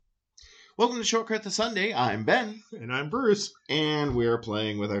Welcome to Shortcut to Sunday. I'm Ben. And I'm Bruce. And we're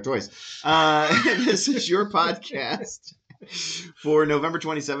playing with our toys. This is your podcast for November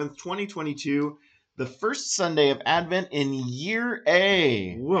 27th, 2022, the first Sunday of Advent in Year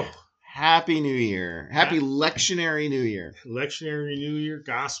A. Whoa. Happy New Year. Happy Lectionary New Year. Lectionary New Year,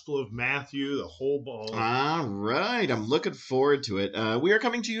 Gospel of Matthew, the whole ball. All right. I'm looking forward to it. We are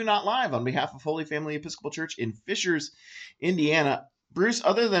coming to you not live on behalf of Holy Family Episcopal Church in Fishers, Indiana. Bruce,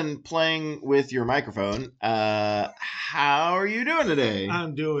 other than playing with your microphone, how are you doing today?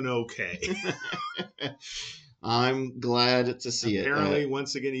 I'm doing okay. I'm glad to see Apparently,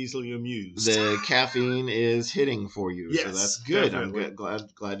 once again, easily amused. The caffeine is hitting for you, yes, so that's good. Definitely. I'm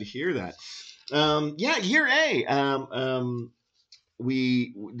glad to hear that. Year A.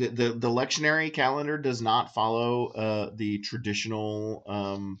 The lectionary calendar does not follow the traditional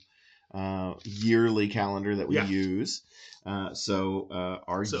yearly calendar that we use. So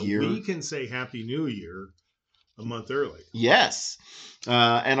we can say Happy New Year a month early. Yes.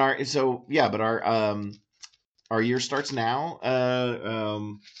 Our year starts now.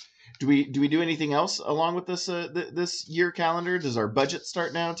 Do we do anything else along with this this year calendar? Does our budget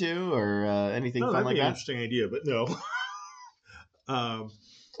start now too, or anything fun like that? That'd be an interesting idea, but no.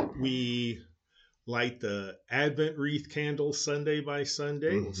 We light the Advent wreath candles Sunday by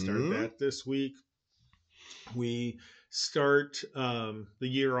Sunday. Mm-hmm. We'll start that this week. We start the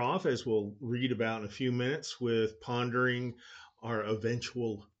year off, as we'll read about in a few minutes, with pondering our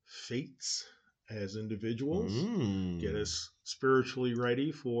eventual fates as individuals. Get us spiritually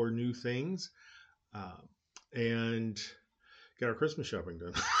ready for new things, and get our Christmas shopping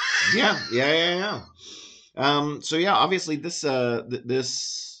done. Yeah. Obviously this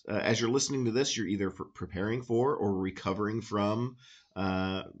as you're listening to this, you're either preparing for or recovering from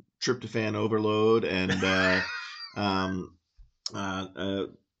tryptophan overload and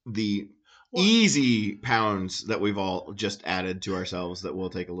the easy pounds that we've all just added to ourselves that will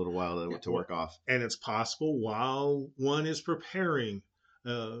take a little while to work off. And it's possible while one is preparing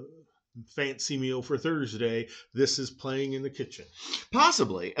fancy meal for Thursday, this is playing in the kitchen.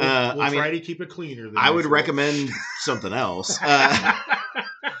 Possibly. We'll try to keep it cleaner. I would recommend something else. Go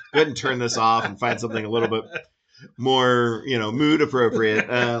ahead and turn this off and find something a little bit more, mood appropriate.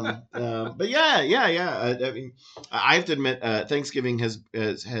 But yeah. I mean, I have to admit, Thanksgiving has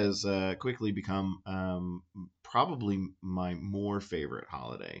quickly become probably my more favorite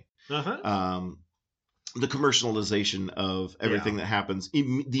holiday. The commercialization of everything that happens,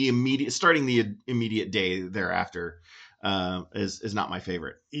 starting the immediate day thereafter, is not my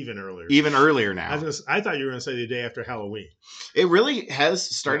favorite. Even earlier now. I thought you were going to say the day after Halloween. It really has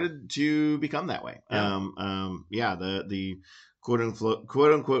started to become that way. Yeah. The quote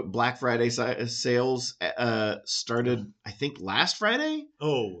unquote Black Friday sales started, I think, last Friday.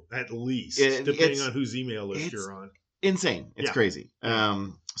 Oh, at least, depending on whose email list you're on. Insane. It's crazy.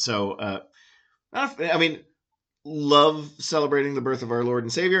 I mean, love celebrating the birth of our Lord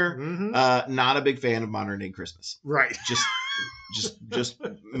and Savior. Mm-hmm. Not a big fan of modern day Christmas. Right. Just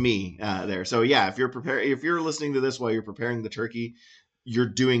me there. So yeah, if you're listening to this while you're preparing the turkey, you're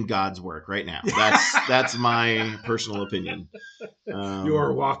doing God's work right now. That's my personal opinion. You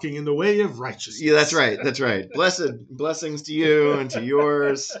are walking in the way of righteousness. Yeah, that's right. Blessings to you and to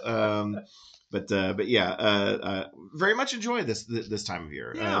yours. But yeah, very much enjoy this time of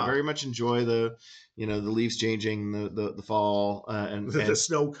year. Very much enjoy the leaves changing, the fall, and the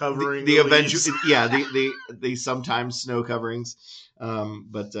snow covering the eventual, the sometimes snow coverings.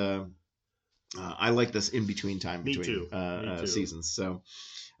 But I like this in between time between Me too. seasons. So,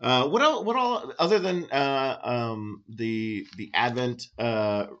 what all other than the Advent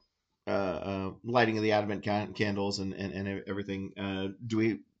lighting of the Advent candles and everything, do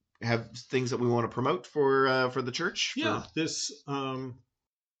we have things that we want to promote for the church? This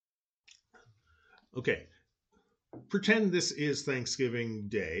okay. Pretend this is Thanksgiving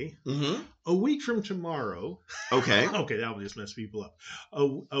Day. Mm-hmm. A week from tomorrow. Okay. Okay, that will just mess people up.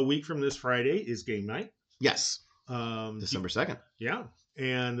 A week from this Friday is game night. Yes. December 2nd. Yeah.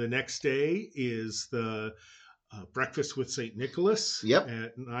 And the next day is the breakfast with St. Nicholas. Yep.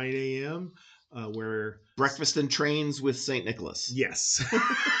 At 9 a.m. Where breakfast and trains with St. Nicholas. Yes.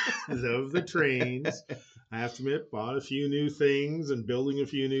 Love the trains. I have to admit, bought a few new things and building a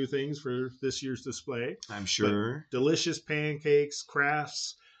few new things for this year's display. I'm sure. But delicious pancakes,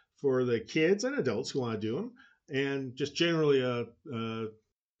 crafts for the kids and adults who want to do them, and just generally a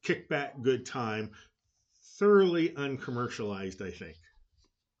kickback good time. Thoroughly uncommercialized, I think.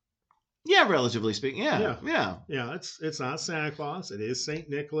 Yeah, relatively speaking. Yeah. It's not Santa Claus. It is St.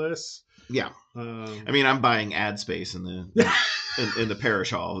 Nicholas. Yeah. I mean, I'm buying ad space in the in the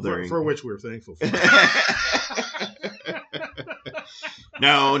parish hall during for which we're thankful for.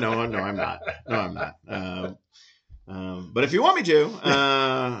 No, I'm not. No, I'm not. But if you want me to,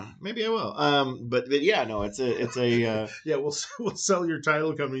 maybe I will. But yeah, no, it's a Yeah, we'll sell your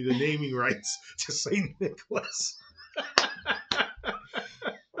title company the naming rights to St. Nicholas.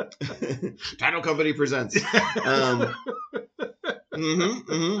 title company presents.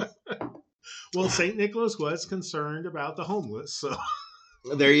 Well, St. Nicholas was concerned about the homeless, so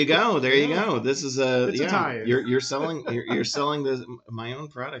there you go. There you go. This is it's a tie-in. You're selling my own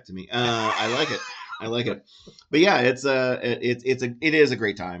product to me. I like it. I like it. But yeah, it is a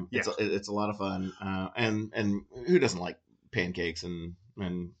great time. Yeah. It's a lot of fun. And who doesn't like pancakes and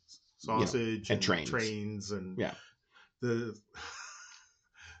sausage and trains and yeah. The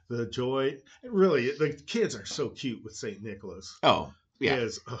joy. Really, the kids are so cute with St. Nicholas. Oh, yeah.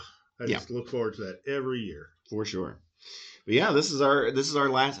 I just look forward to that every year. For sure. But yeah, this is our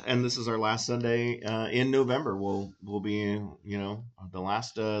last Sunday in November. We'll be the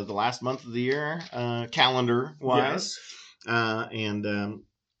last month of the year calendar wise. Yes.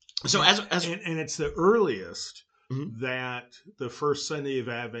 So and it's the earliest mm-hmm. that the first Sunday of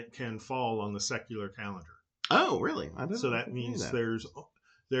Advent can fall on the secular calendar. Oh, really? So that means there's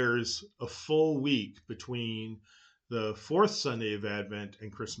a full week between the fourth Sunday of Advent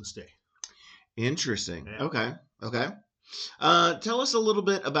and Christmas Day. Interesting. Yeah. Okay. Tell us a little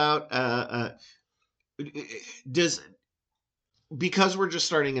bit about because we're just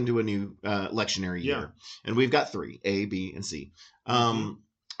starting into a new lectionary year, and we've got 3, A, B, and C. Are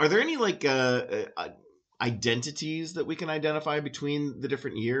there any identities that we can identify between the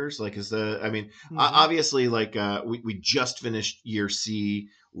different years? Like, obviously, like we just finished year C,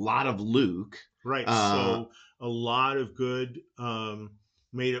 a lot of Luke, right? So a lot of good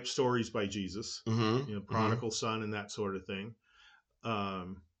made up stories by Jesus, prodigal son and that sort of thing.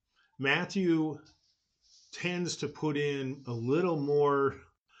 Matthew tends to put in a little more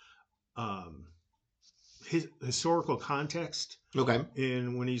historical context. Okay.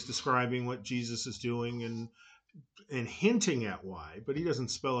 And when he's describing what Jesus is doing and hinting at why, but he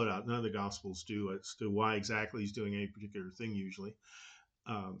doesn't spell it out. None of the Gospels do as to why exactly he's doing a particular thing usually.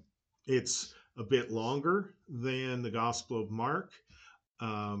 It's a bit longer than the Gospel of Mark.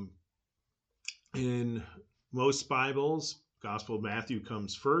 In most Bibles, Gospel of Matthew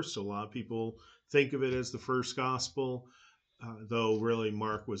comes first. So a lot of people think of it as the first Gospel, though really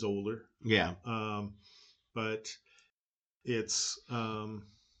Mark was older. Yeah. But it's and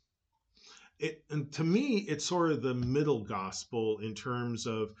to me, it's sort of the middle gospel in terms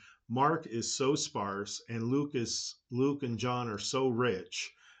of Mark is so sparse and Luke and John are so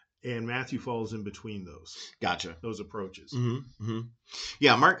rich, and Matthew falls in between those. Gotcha. Those approaches. Mm-hmm, mm-hmm.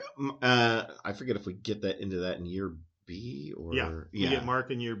 Yeah, Mark. I forget if we get that into that in year B or we get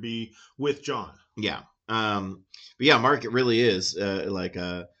Mark in year B with John. Yeah. But yeah, Mark. It really is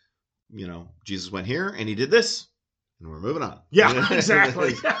Jesus went here and he did this. And we're moving on. Yeah,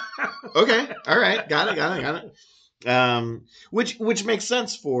 exactly. Okay. All right. Got it. Which makes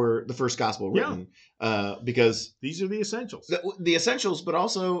sense for the first gospel written, because these are the essentials. The essentials, but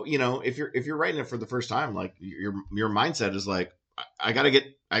also, if you're writing it for the first time, like your mindset is like, I gotta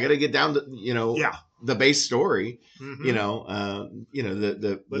get down to the base story.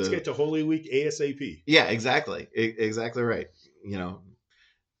 Mm-hmm. Let's get to Holy Week ASAP. Yeah, exactly. Exactly right.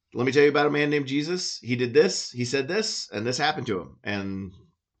 Let me tell you about a man named Jesus. He did this, he said this, and this happened to him. And,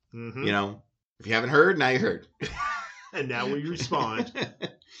 if you haven't heard, now you heard. And now we respond.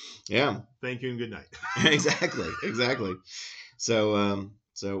 Yeah. Thank you and good night. Exactly. So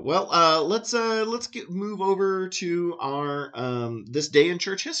let's move over to our this day in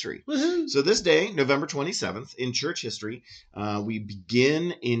church history. Woo-hoo. So this day, November 27th, in church history, we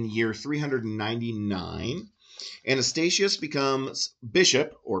begin in year 399. Anastasius becomes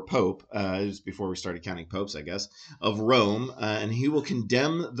bishop or pope, it was before we started counting popes, I guess, of Rome, and he will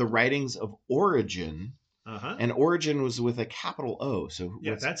condemn the writings of Origen. Uh-huh. And Origen was with a capital O. So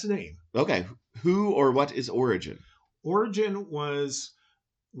that's the name. Okay. Who or what is Origen? Origen was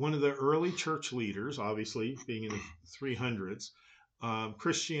one of the early church leaders, obviously being in the 300s.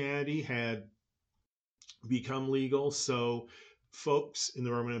 Christianity had become legal, so folks in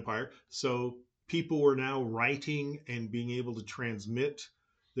the Roman Empire, so people were now writing and being able to transmit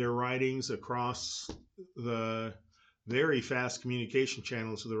their writings across the very fast communication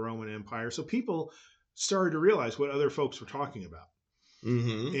channels of the Roman Empire. So people started to realize what other folks were talking about.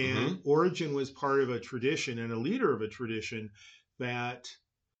 Mm-hmm, and Origen was part of a tradition and a leader of a tradition that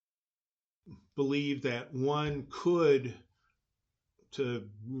believed that one could to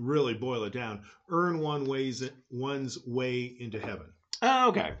really boil it down, earn one's way into heaven. Oh,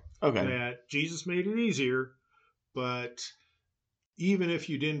 okay. Okay. That Jesus made it easier, but even if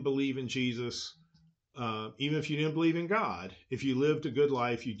you didn't believe in Jesus, even if you didn't believe in God, if you lived a good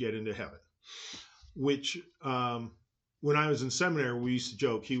life, you'd get into heaven. Which, when I was in seminary, we used to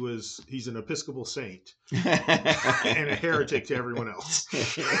joke he's an Episcopal saint and a heretic to everyone else.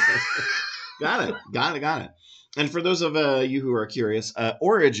 Got it. And for those of you who are curious,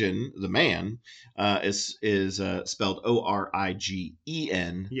 Origen, the man, is spelled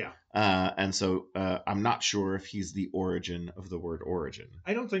Origen. Yeah. And so I'm not sure if he's the origin of the word origin.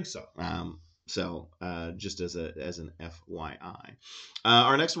 I don't think so. So just as an FYI.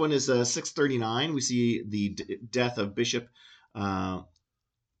 Our next one is 639. We see the death of Bishop Acarus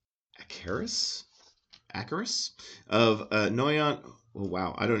of Noyon. Oh,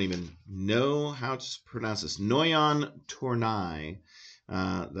 wow. I don't even know how to pronounce this. Noyon Tournai.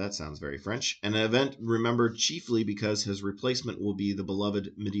 That sounds very French. An event remembered chiefly because his replacement will be the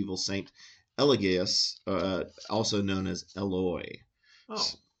beloved medieval saint Eligius, also known as Eloi. Oh, okay.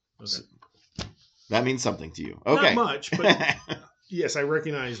 So, that means something to you. Okay. Not much, but yes, I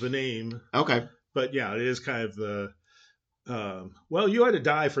recognize the name. Okay. But yeah, it is kind of the, well, you had to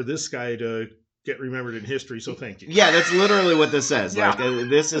die for this guy to get remembered in history, so thank you. Yeah, that's literally what this says. Yeah. Like,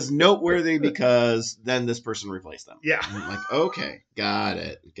 this is noteworthy because then this person replaced them. Yeah. I'm like, okay, got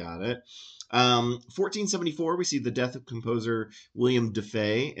it. 1474, we see the death of composer William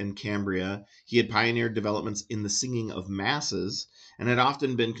Dufay in Cambria. He had pioneered developments in the singing of masses and had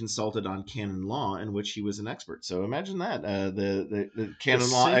often been consulted on canon law, in which he was an expert. So imagine that. The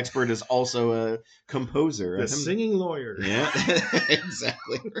canon law expert is also a composer. The singing lawyer. Yeah,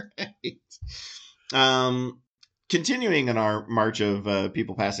 exactly right. Continuing in our march of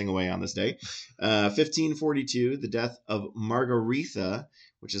people passing away on this day, 1542, the death of Margaretha,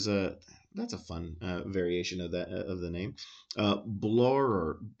 which is that's a fun variation of the name.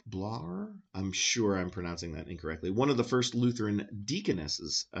 Blorer, I'm sure I'm pronouncing that incorrectly. One of the first Lutheran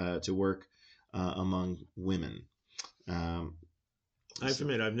deaconesses to work among women. I have to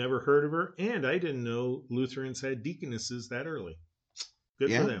admit, I've never heard of her, and I didn't know Lutherans had deaconesses that early.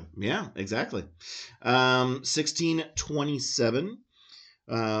 Good for them. Yeah, exactly. 1627.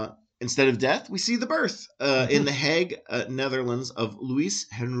 Instead of death, we see the birth in The Hague, Netherlands, of Louise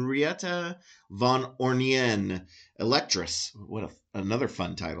Henrietta von Ornien, Electress. What another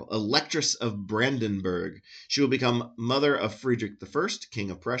fun title. Electress of Brandenburg. She will become mother of Friedrich I, King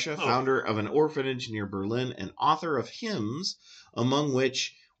of Prussia, founder of an orphanage near Berlin, and author of hymns, among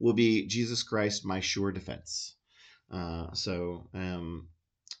which will be Jesus Christ, My Sure Defense.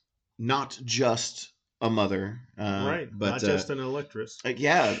 Not just a mother, right? But not just an electress.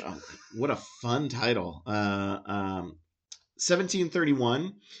 Yeah, what a fun title.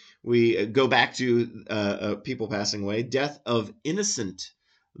 1731, we go back to people passing away. Death of Innocent,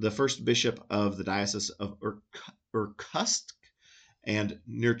 the first bishop of the diocese of Irkutsk and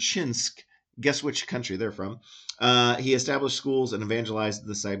Nerchinsk. Guess which country they're from. He established schools and evangelized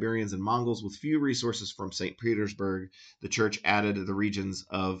the Siberians and Mongols with few resources from St. Petersburg. The church added the regions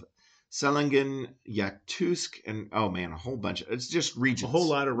of Selingen, Yakutsk, and a whole bunch. It's just regions. A whole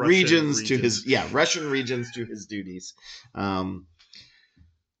lot of Russian regions to his Russian regions to his duties. That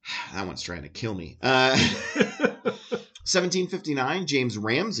one's trying to kill me. 1759, James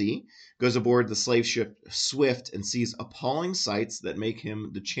Ramsay goes aboard the slave ship Swift and sees appalling sights that make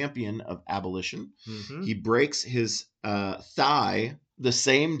him the champion of abolition. Mm-hmm. He breaks his thigh the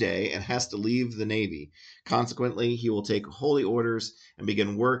same day and has to leave the Navy. Consequently, he will take holy orders and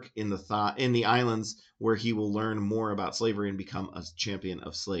begin work in the islands, where he will learn more about slavery and become a champion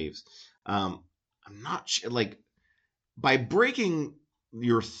of slaves. I'm not sure, by breaking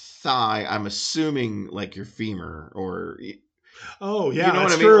your thigh, I'm assuming your femur or. Oh yeah, you know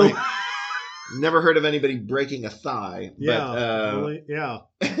what I mean. True. Never heard of anybody breaking a thigh. Yeah, yeah.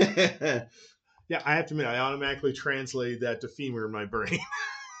 Yeah, I have to admit, I automatically translated that to femur in my brain.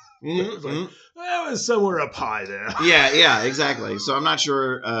 That was somewhere up high there. Yeah, exactly. So I'm not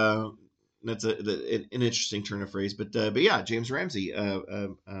sure. That's an interesting turn of phrase, but yeah, James Ramsay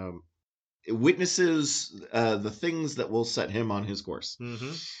witnesses the things that will set him on his course.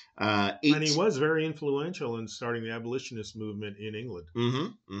 Mm-hmm. And he was very influential in starting the abolitionist movement in England.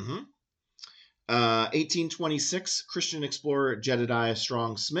 1826, Christian explorer Jedediah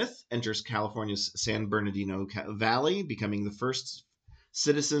Strong Smith enters California's San Bernardino Valley, becoming the first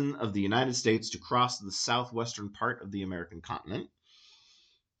citizen of the United States to cross the southwestern part of the American continent.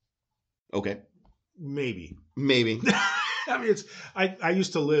 Okay. Maybe. I mean, I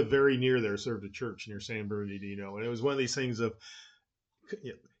used to live very near there, served a church near San Bernardino, and it was one of these things of,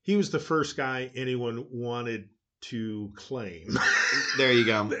 he was the first guy anyone wanted to claim. There you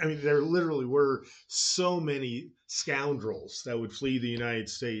go. I mean, there literally were so many scoundrels that would flee the United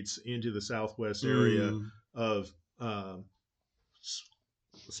States into the southwest area of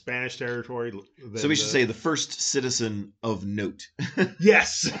Spanish territory. So we should say the first citizen of note.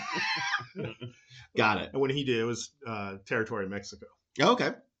 Yes. Got it. And when he did, it was territory of Mexico.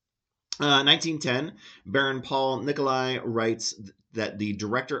 Okay. 1910, Baron Paul Nikolai writes that the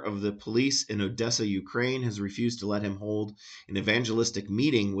director of the police in Odessa, Ukraine, has refused to let him hold an evangelistic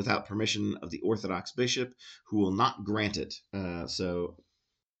meeting without permission of the Orthodox bishop, who will not grant it. So,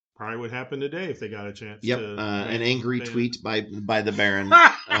 probably would happen today if they got a chance. Yep, an angry tweet by the Baron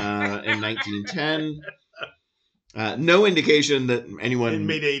in 1910. No indication that anyone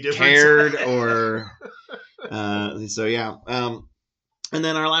made any difference. cared or. So yeah. And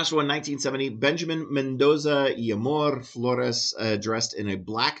then our last one, 1970, Benjamin Mendoza y Amor Flores, dressed in a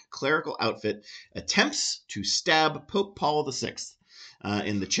black clerical outfit, attempts to stab Pope Paul VI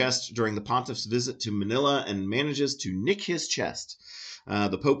in the chest during the pontiff's visit to Manila and manages to nick his chest.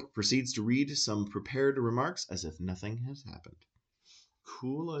 The Pope proceeds to read some prepared remarks as if nothing has happened.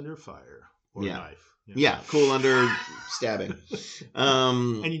 Cool under fire or knife. Yeah, cool under stabbing.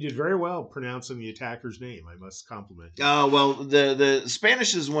 And you did very well pronouncing the attacker's name. I must compliment you. Oh, well, the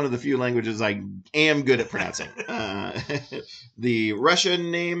Spanish is one of the few languages I am good at pronouncing. The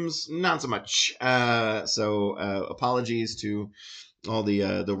Russian names, not so much. So apologies to all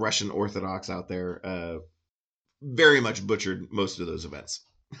the Russian Orthodox out there. Very much butchered most of those events.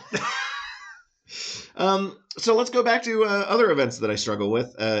 So let's go back to other events that I struggle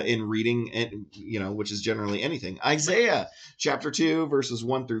with in reading, and which is generally anything. Isaiah chapter 2, verses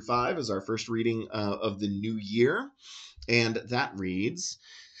 1 through 5 is our first reading of the new year, and that reads,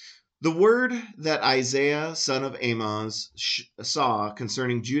 "The word that Isaiah, son of Amos, saw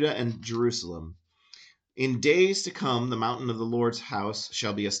concerning Judah and Jerusalem. In days to come, the mountain of the Lord's house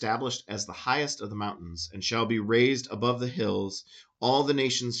shall be established as the highest of the mountains, and shall be raised above the hills. All the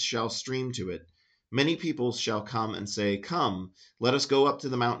nations shall stream to it. Many peoples shall come and say, 'Come, let us go up to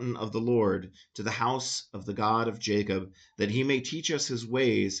the mountain of the Lord, to the house of the God of Jacob, that he may teach us his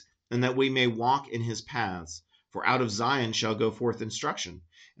ways, and that we may walk in his paths. For out of Zion shall go forth instruction,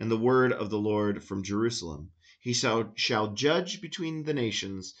 and the word of the Lord from Jerusalem. He shall judge between the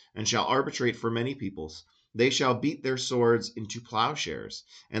nations, and shall arbitrate for many peoples. They shall beat their swords into plowshares,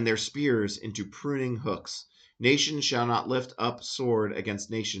 and their spears into pruning hooks. Nation shall not lift up sword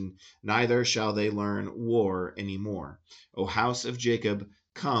against nation, neither shall they learn war any more. O house of Jacob,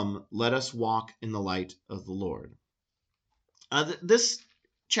 come, let us walk in the light of the Lord.'" This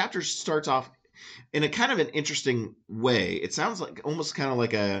chapter starts off in a kind of an interesting way. It sounds like almost kind of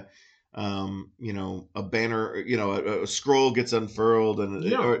like a banner, a scroll gets unfurled, and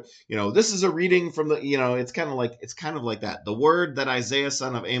this is a reading from the, it's kind of like that. The word that Isaiah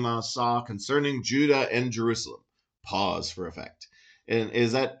son of Amos saw concerning Judah and Jerusalem. Pause for effect. And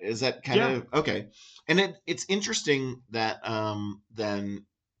is that kind of okay? And it's interesting that then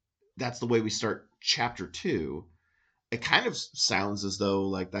that's the way we start chapter 2. It kind of sounds as though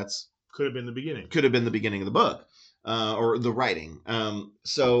like that's could have been the beginning. Could have been the beginning of the book. Or the writing.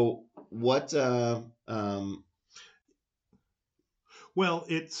 So what? Well,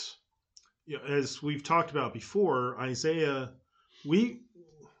 it's as we've talked about before, Isaiah. We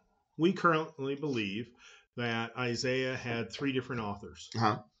currently believe that Isaiah had 3 different authors,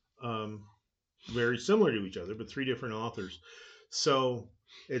 very similar to each other, but 3 different authors. So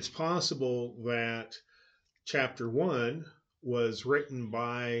it's possible that chapter 1 was written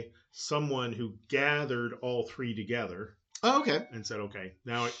by someone who gathered all 3 together. Oh, okay. And said, okay,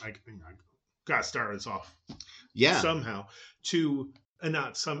 now I got to start this off. Yeah. Somehow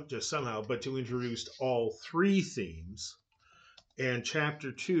but to introduce all 3 themes. And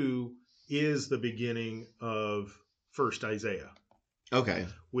chapter 2 is the beginning of First Isaiah. Okay.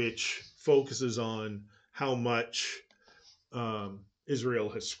 Which focuses on how much Israel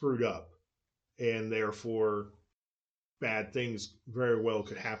has screwed up, and therefore bad things very well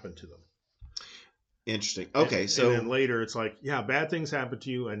could happen to them. Interesting. Okay, so and then later it's like, bad things happen to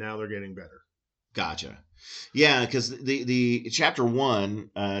you, and now they're getting better. Gotcha. Yeah, because the chapter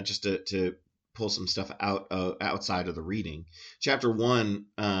 1, just to pull some stuff outside of the reading, chapter 1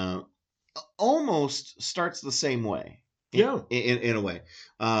 almost starts the same way. In a way,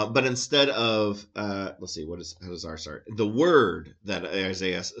 but instead of let's see, how does ours start? The word that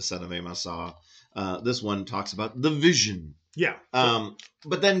Isaiah son of Amos saw. This one talks about the vision. Yeah.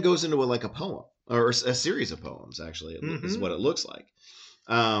 But then goes into a poem or a series of poems. Actually, is what it looks like.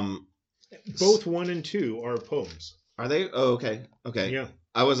 Both 1 and 2 are poems. Are they? Oh, okay. Okay. Yeah.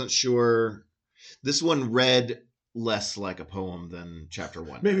 I wasn't sure. This one read less like a poem than chapter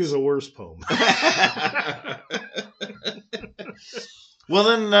 1 Maybe it was does. a worse poem.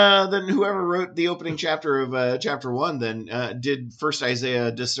 Well, then whoever wrote the opening chapter of chapter 1 then did First Isaiah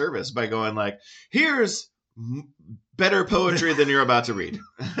a disservice by going like, here's better poetry than you're about to read.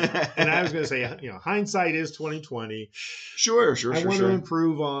 And I was going to say, hindsight is 2020. Sure. I want to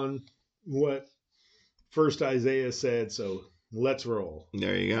improve on what First Isaiah said, so let's roll.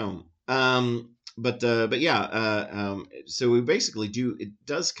 There you go. But yeah. So we basically do. It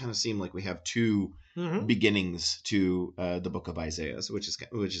does kind of seem like we have two beginnings to the book of Isaiah, which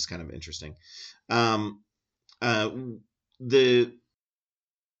is kind of interesting. The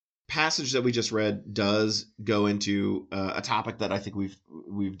passage that we just read does go into a topic that I think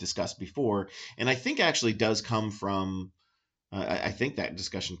we've discussed before, and I think actually does come from. I think that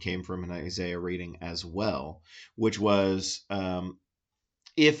discussion came from an Isaiah reading as well, which was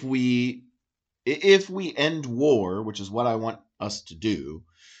if we end war, which is what I want us to do,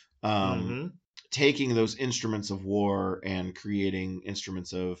 taking those instruments of war and creating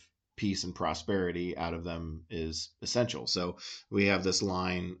instruments of peace and prosperity out of them is essential. So we have this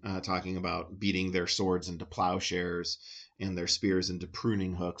line talking about beating their swords into plowshares and their spears into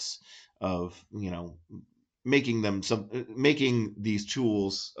pruning hooks, of making these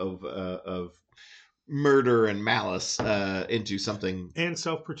tools of murder and malice into something, and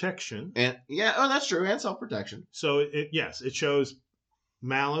self-protection. And that's true, and self-protection. So it shows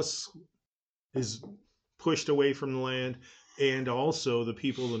malice is pushed away from the land, and also the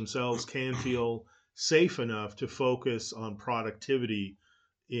people themselves can feel safe enough to focus on productivity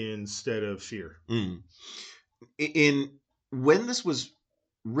instead of fear. When this was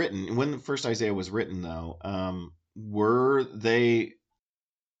written, when the first Isaiah was written, though, were they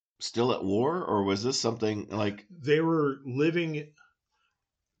still at war, or was this something like they were living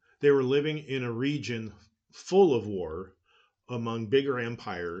in a region full of war among bigger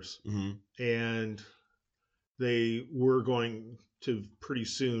empires, and they were going to pretty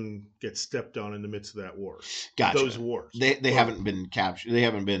soon get stepped on in the midst of that war. Gotcha. Those wars. They haven't been captured. They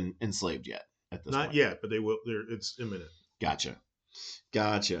haven't been enslaved yet at this point. Not yet, but they will. It's imminent. Gotcha.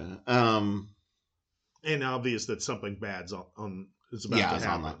 And obvious that something bad's is about to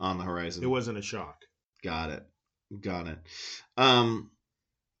happen. on the horizon. It wasn't a shock. Got it.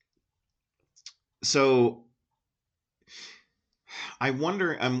 So I'm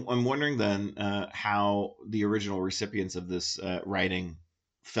wondering then how the original recipients of this writing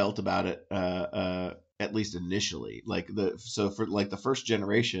felt about it, at least initially. For the first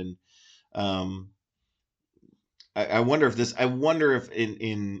generation, I wonder if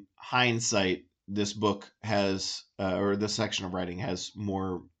in hindsight this book has or this section of writing has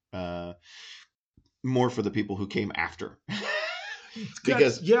more for the people who came after.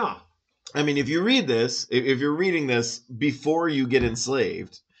 Because I mean, if you read this, if you're reading this before you get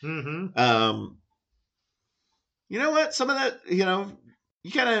enslaved, you know what? Some of that, you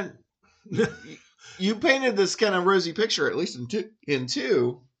kind of you painted this kind of rosy picture, at least in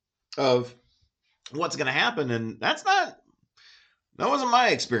two, of what's going to happen, and that wasn't my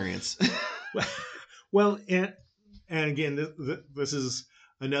experience. Well, and again, this is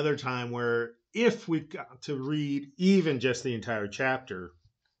another time where if we got to read even just the entire chapter,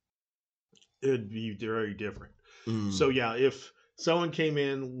 it'd be very different. So if someone came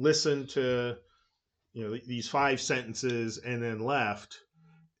in, listened to these 5 sentences, and then left,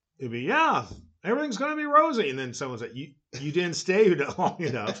 it'd be everything's going to be rosy, and then someone said you didn't stay long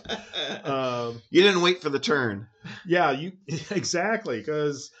enough. You didn't wait for the turn. Yeah, exactly,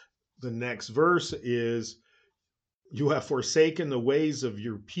 because the next verse is, "You have forsaken the ways of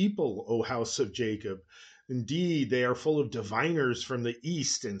your people, O house of Jacob. Indeed, they are full of diviners from the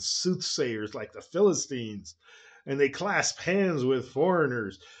east and soothsayers like the Philistines, and they clasp hands with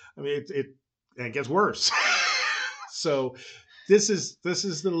foreigners." I mean, it gets worse. So this is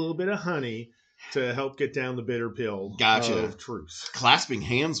the little bit of honey to help get down the bitter pill of truth. Clasping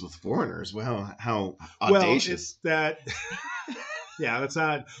hands with foreigners. Wow, how audacious. Well, it's that. Yeah, that's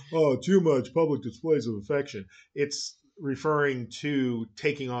not too much public displays of affection. It's referring to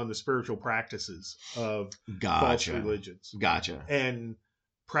taking on the spiritual practices of false religions. Gotcha. And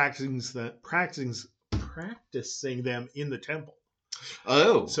practicing them in the temple.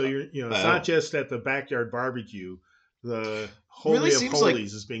 Oh. So it's not just at the backyard barbecue. The Holy of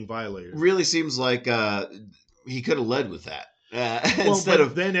Holies is being violated. Really seems like he could have led with that.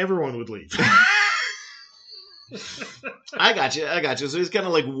 Then everyone would leave. I got you. So he's kind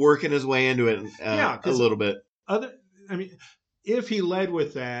of like working his way into it a little bit. If he led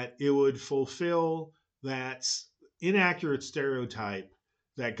with that, it would fulfill that inaccurate stereotype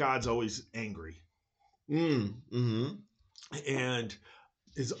that God's always angry Mm-hmm. and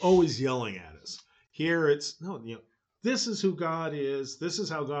is always yelling at us. Here it's no, this is who God is. This is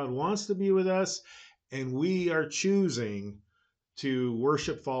how God wants to be with us, and we are choosing to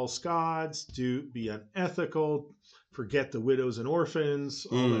worship false gods, to be unethical, forget the widows and orphans,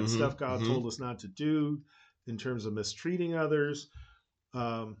 all that Mm-hmm. stuff God Mm-hmm. told us not to do in terms of mistreating others.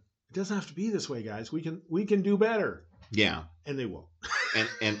 It doesn't have to be this way, guys. We can do better. Yeah. And they won't.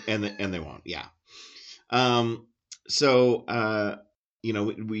 and they won't. Yeah. So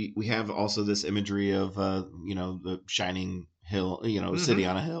we have also this imagery of the shining hill, city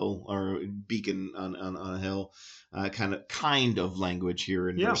on a hill, or beacon on a hill, kind of language here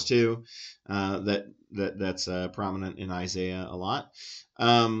in verse 2, that's prominent in Isaiah a lot.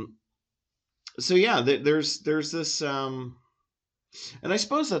 So yeah, there's this, and I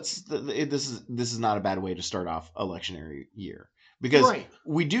suppose this is not a bad way to start off a lectionary year, because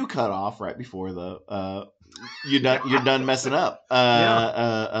we do cut off right before the you're done messing up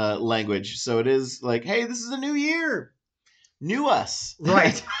language. So it is like, hey, this is a new year, new us,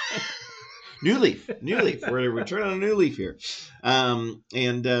 right? New leaf. We're turning on a new leaf here, and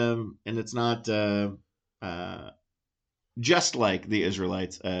it's not just like the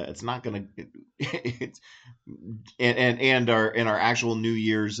Israelites. It's not going to, and our actual New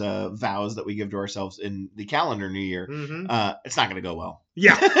Year's vows that we give to ourselves in the calendar New Year. Mm-hmm. It's not going to go well.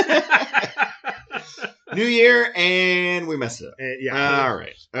 Yeah. New Year, and we messed it up. Yeah. All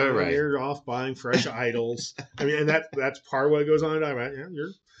right. You're off buying fresh idols. I mean, and that's part of what goes on. Right?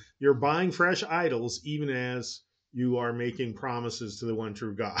 You're buying fresh idols, even as you are making promises to the one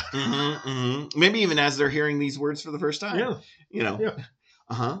true God. Mm-hmm, mm-hmm. Maybe even as they're hearing these words for the first time. Yeah. Yeah.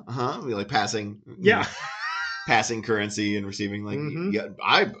 Be like passing. Yeah. Passing currency and receiving, like, yeah,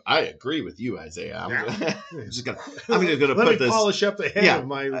 I agree with you, Isaiah. I'm just gonna put this. Polish up the head of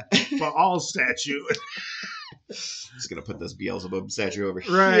my Baal statue. Just gonna put this Beelzebub statue over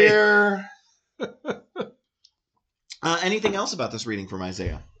here. Anything else about this reading from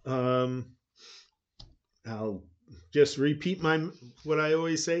Isaiah? I'll just repeat what I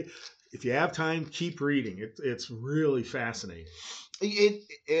always say. If you have time, keep reading. It's really fascinating.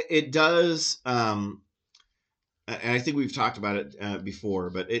 It does. And I think we've talked about it before,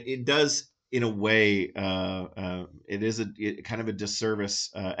 but it does, in a way, it is kind of a disservice,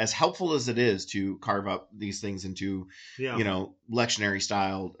 as helpful as it is to carve up these things into, lectionary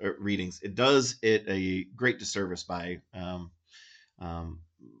style readings. It does it a great disservice by a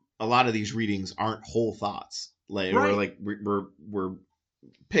lot of these readings aren't whole thoughts. Like we're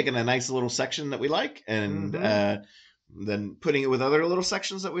picking a nice little section that we like, and then putting it with other little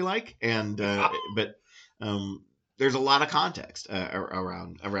sections that we like, and but there's a lot of context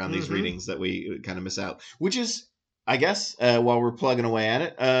around these readings that we kind of miss out, which is, I guess, while we're plugging away at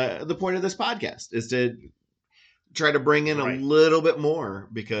it, the point of this podcast is to try to bring in a little bit more,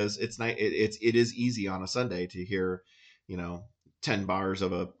 because it's nice. It is easy on a Sunday to hear, 10 bars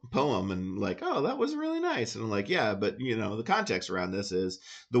of a poem and like, oh, that was really nice. And I'm like, yeah, but the context around this is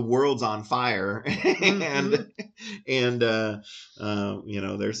the world's on fire and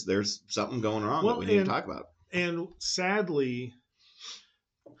there's something going wrong that we need to talk about. And sadly,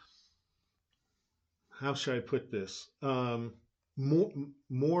 how should I put this?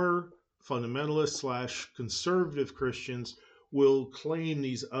 More fundamentalist / conservative Christians will claim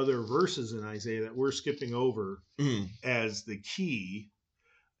these other verses in Isaiah that we're skipping over as the key.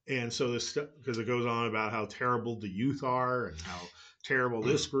 And so this stuff, because it goes on about how terrible the youth are and how terrible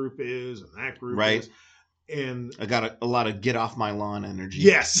this group is and that group is. And I got a lot of get off my lawn energy.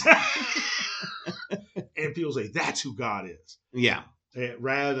 Yes. And people say that's who God is. Yeah.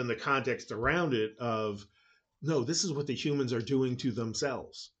 Rather than the context around it of, no, this is what the humans are doing to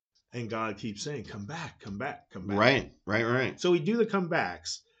themselves. And God keeps saying, come back, come back, come back. Right. So we do the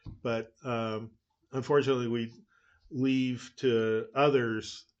comebacks, but unfortunately we leave to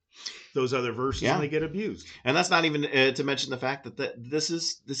others those other verses and they get abused. And that's not even to mention the fact that this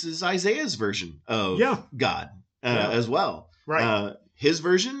is Isaiah's version of God as well. Right. His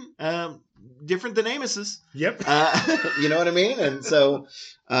version, different than Amos's. Yep. You know what I mean? And so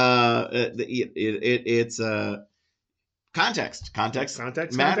it's context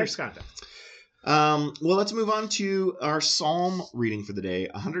matters. Well, let's move on to our psalm reading for the day.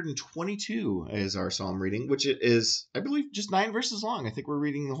 122 is our psalm reading, which is, I believe, just 9 verses long. I think we're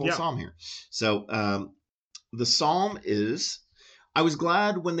reading the whole psalm here. So the psalm is, I was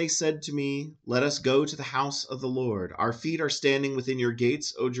glad when they said to me, let us go to the house of the Lord. Our feet are standing within your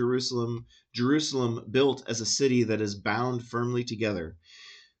gates, O Jerusalem, Jerusalem built as a city that is bound firmly together.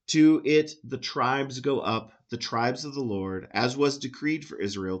 To it the tribes go up, the tribes of the Lord, as was decreed for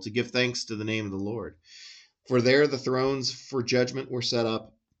Israel, to give thanks to the name of the Lord. For there the thrones for judgment were set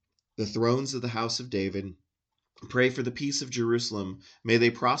up, the thrones of the house of David. Pray for the peace of Jerusalem. May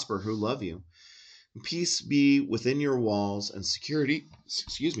they prosper who love you. Peace be within your walls and security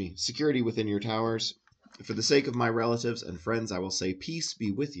within your towers. For the sake of my relatives and friends, I will say, peace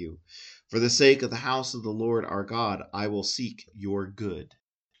be with you. For the sake of the house of the Lord our God, I will seek your good.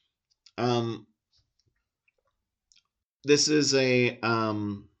 This is a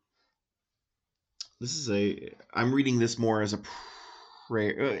I'm reading this more as a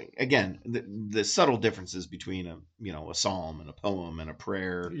prayer. Again, the subtle differences between a psalm and a poem and a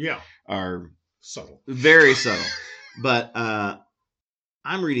prayer are subtle, very subtle. But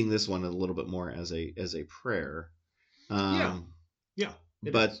I'm reading this one a little bit more as a prayer. But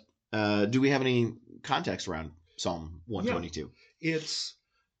do we have any context around Psalm 122? Yeah. It's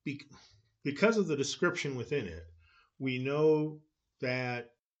because of the description within it, we know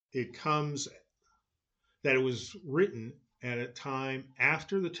that it was written at a time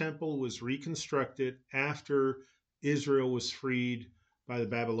after the temple was reconstructed, after Israel was freed by the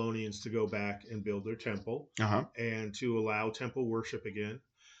Babylonians to go back and build their temple and to allow temple worship again.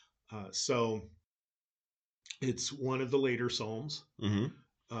 So it's one of the later Psalms.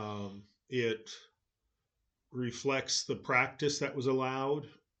 It reflects the practice that was allowed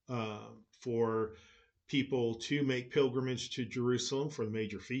for people to make pilgrimage to Jerusalem for the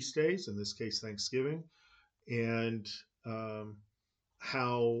major feast days, in this case, Thanksgiving, and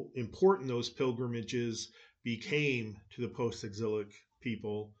how important those pilgrimages became to the post-exilic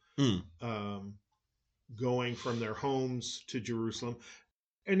people, going from their homes to Jerusalem.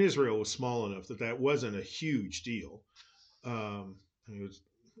 And Israel was small enough that wasn't a huge deal.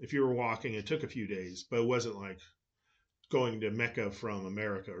 If you were walking, it took a few days, but it wasn't like going to Mecca from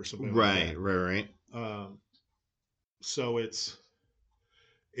America or something like that. Right. So it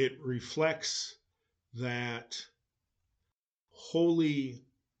reflects that holy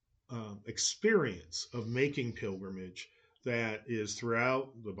experience of making pilgrimage that is throughout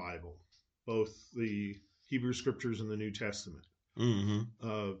the Bible, both the Hebrew Scriptures and the New Testament.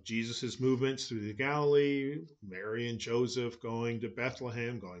 Of Jesus's movements through the Galilee, Mary and Joseph going to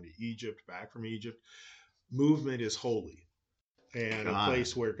Bethlehem, going to Egypt, back from Egypt. Movement is holy and a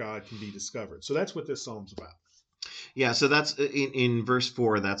place where God can be discovered. So that's what this psalm's about. Yeah, so that's in verse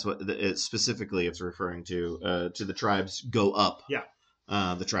 4. That's what specifically it's referring to the tribes go up. Yeah,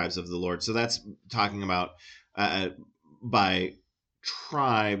 the tribes of the Lord. So that's talking about by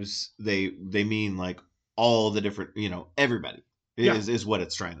tribes. They mean like all the different, everybody. Is what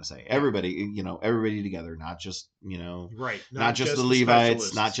it's trying to say. Yeah. Everybody together, not just, right. Not just the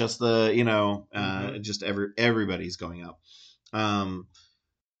Levites, not just the, just everybody's going up.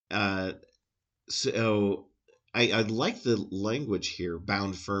 So I like the language here,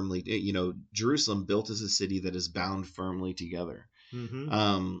 bound firmly. Jerusalem built as a city that is bound firmly together.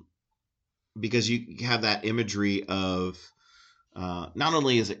 Because you have that imagery of, not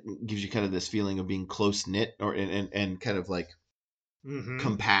only is it gives you kind of this feeling of being close knit and kind of like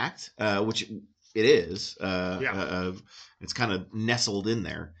compact, which it is. It's kind of nestled in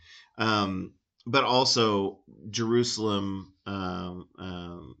there, but also Jerusalem.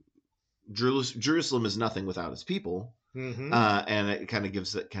 Jerusalem is nothing without its people, and it kind of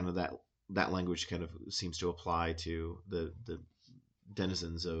gives that language kind of seems to apply to the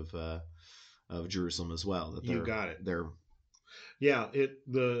denizens of Jerusalem as well. That you got it. They're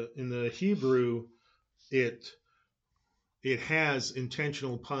in the Hebrew it has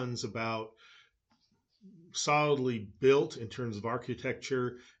intentional puns about solidly built in terms of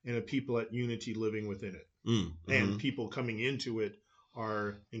architecture and a people at unity living within it. And people coming into it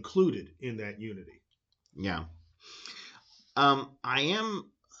are included in that unity. Yeah. I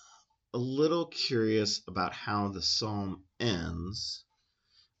am a little curious about how the psalm ends,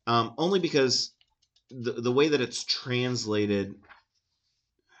 only because the way that it's translated,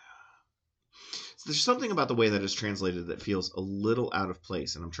 there's something about the way that it's translated that feels a little out of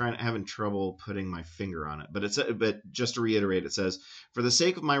place, and I'm having trouble putting my finger on it. But just to reiterate, it says, "For the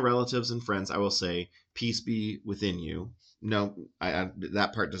sake of my relatives and friends, I will say, peace be within you." No,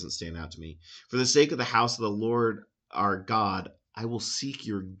 that part doesn't stand out to me. "For the sake of the house of the Lord our God, I will seek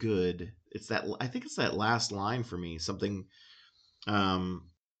your good." I think it's that last line for me. Something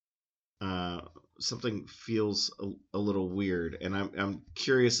feels a little weird, and I'm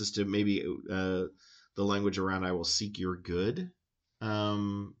curious as to maybe the language around "I will seek your good."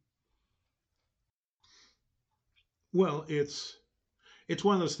 Well, it's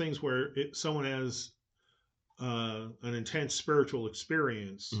one of those things where someone has an intense spiritual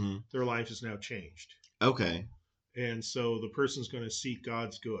experience, their life is now changed. Okay. And so the person's going to seek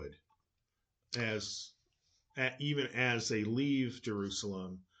God's good even as they leave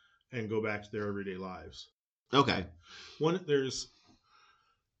Jerusalem and go back to their everyday lives. Okay. There's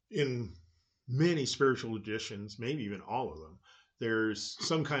in many spiritual traditions, maybe even all of them, there's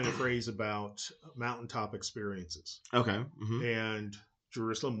some kind of phrase about mountaintop experiences. Okay. Mm-hmm. And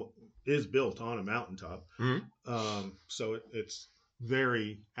Jerusalem is built on a mountaintop. Mm-hmm. So it's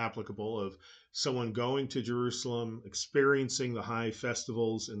very applicable of someone going to Jerusalem, experiencing the high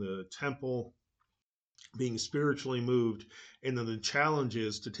festivals in the temple, being spiritually moved, and then the challenge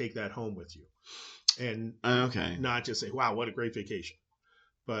is to take that home with you. And Okay. not just say, wow, what a great vacation.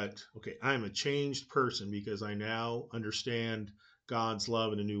 But, okay, I'm a changed person because I now understand God's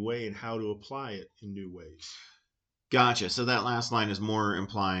love in a new way and how to apply it in new ways. Gotcha. So that last line is more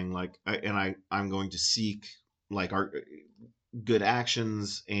implying like, I'm going to seek like our good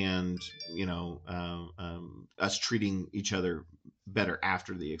actions and, us treating each other better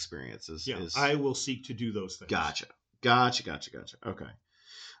after the experiences. Yeah, I will seek to do those things. Gotcha. Okay.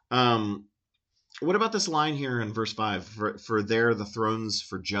 What about this line here in verse 5? For there the thrones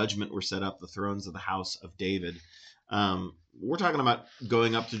for judgment were set up, the thrones of the house of David. We're talking about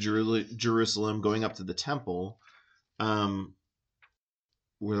going up to Jerusalem, going up to the temple.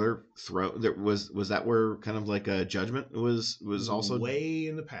 Were there was that where kind of like a judgment was also way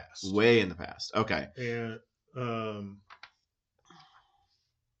in the past. Way in the past. Okay. And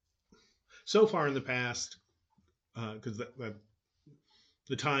so far in the past, because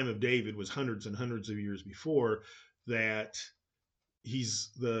the time of David was hundreds and hundreds of years before, that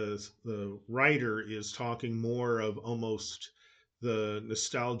the writer is talking more of almost the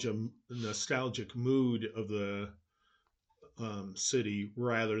nostalgic mood of the city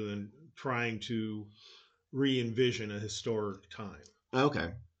rather than trying to re-envision a historic time.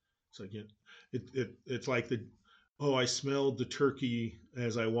 Okay. So again, it's like I smelled the turkey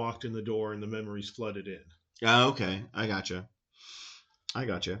as I walked in the door and the memories flooded in. Okay. I gotcha.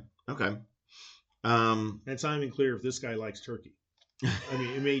 Okay. And it's not even clear if this guy likes turkey. I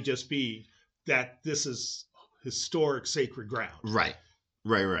mean, it may just be that this is historic sacred ground. Right.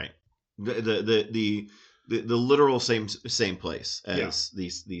 The literal same place as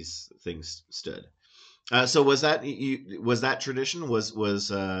these things stood. So was that tradition?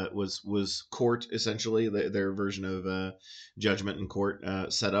 Was court essentially their version of judgment and court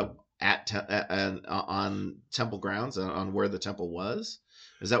set up on temple grounds, on where the temple was?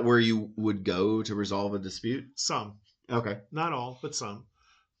 Is that where you would go to resolve a dispute? Some. Okay. Not all, but some.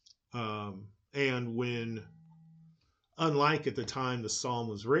 And when, unlike at the time the psalm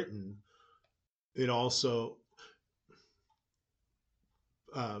was written, it also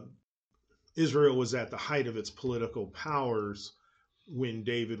Israel was at the height of its political powers when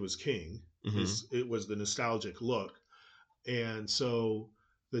David was king. Mm-hmm. It was the nostalgic look. And so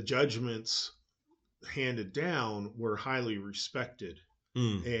the judgments handed down were highly respected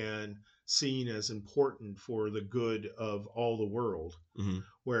and seen as important for the good of all the world. Mm-hmm.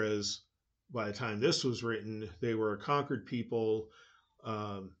 Whereas by the time this was written, they were a conquered people,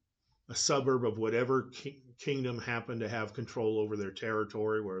 a suburb of whatever kingdom happened to have control over their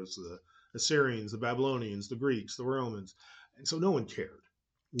territory, whereas the Assyrians, the Babylonians, the Greeks, the Romans. And so no one cared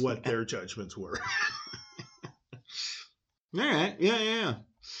what their judgments were. All right. Yeah.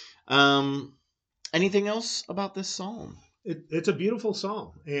 Anything else about this psalm? It's a beautiful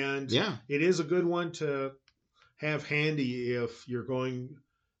psalm, and it is a good one to have handy if you're going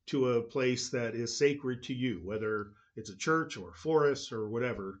to a place that is sacred to you, whether it's a church or a forest or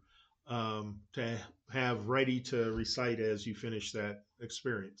whatever, to have ready to recite as you finish that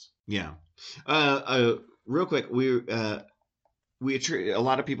experience. Yeah. Real quick, we a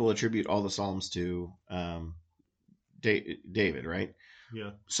lot of people attribute all the psalms to David, right?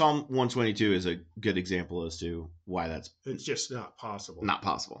 Yeah. Psalm 122 is a good example as to why it's just not possible. Not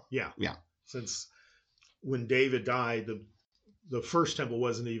possible. Yeah. Yeah. Since when David died, the first temple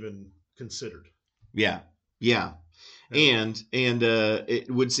wasn't even considered. Yeah. And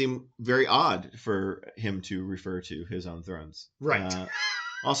it would seem very odd for him to refer to his own thrones. Right.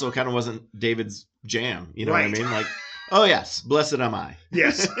 Also, kind of wasn't David's jam. You know what I mean? Like, oh yes, blessed am I.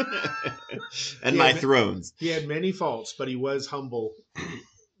 Yes. And my thrones. He had many faults, but he was humble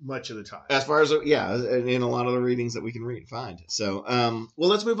much of the time. As far as, in a lot of the readings that we can find. So, well,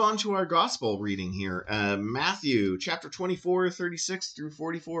 let's move on to our gospel reading here. Matthew chapter 24, 36 through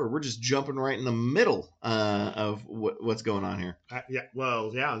 44. We're just jumping right in the middle of what's going on here.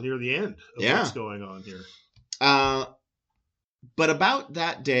 Near the end of what's going on here. But about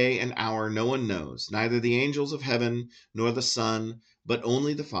that day and hour no one knows, neither the angels of heaven, nor the Son, but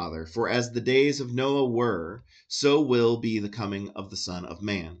only the Father. For as the days of Noah were, so will be the coming of the Son of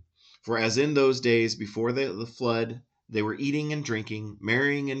Man. For as in those days before the flood, they were eating and drinking,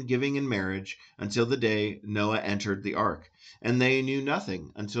 marrying and giving in marriage, until the day Noah entered the ark. And they knew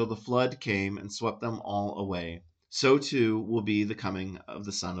nothing until the flood came and swept them all away. So too will be the coming of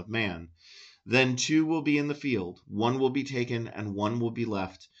the Son of Man. Then two will be in the field, one will be taken and one will be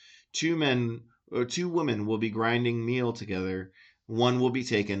left. Two women will be grinding meal together, one will be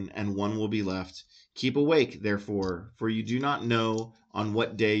taken and one will be left. Keep awake, therefore, for you do not know on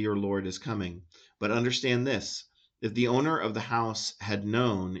what day your Lord is coming. But understand this, if the owner of the house had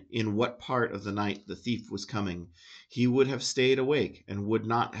known in what part of the night the thief was coming, he would have stayed awake and would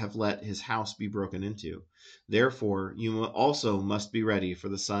not have let his house be broken into. Therefore, you also must be ready, for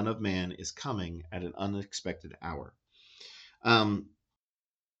the Son of Man is coming at an unexpected hour.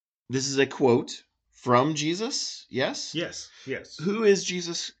 This is a quote from Jesus, yes? Yes, yes. Who is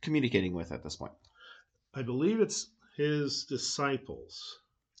Jesus communicating with at this point? I believe it's his disciples.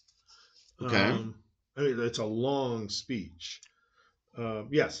 Okay. I mean, it's a long speech.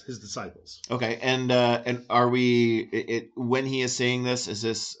 Yes, his disciples. Okay, and are we when he is saying this? Is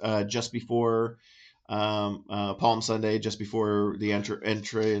this just before Palm Sunday, just before the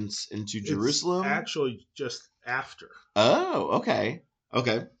entrance into Jerusalem? It's actually just after. Oh, okay,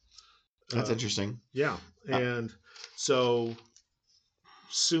 that's interesting. Yeah, and so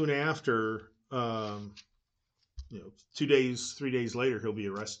soon after, 2 days, 3 days later, he'll be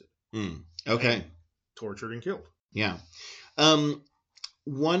arrested. Okay, and tortured and killed. Yeah.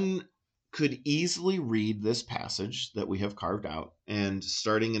 One could easily read this passage that we have carved out, and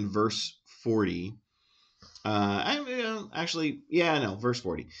starting in verse 40, verse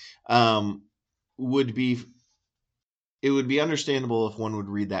 40, would be understandable if one would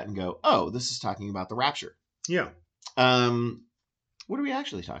read that and go, oh, this is talking about the rapture. Yeah. What are we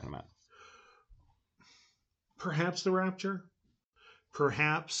actually talking about? Perhaps the rapture,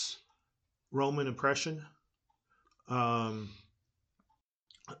 perhaps Roman oppression.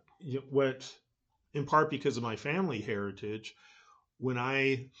 What, in part because of my family heritage, when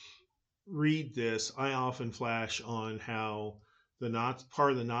I read this, I often flash on how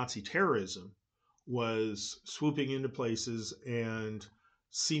part of the Nazi terrorism was swooping into places and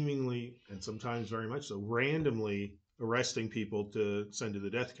seemingly, and sometimes very much so, randomly arresting people to send to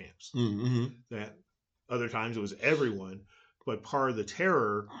the death camps. Mm-hmm. That other times it was everyone, but part of the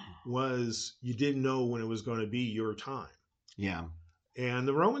terror was you didn't know when it was going to be your time. Yeah. And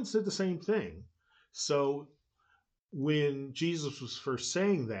the Romans did the same thing. So when Jesus was first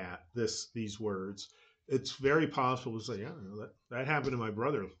saying these words, it's very possible to say, yeah, that happened to my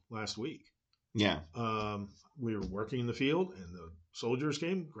brother last week. Yeah. We were working in the field and the soldiers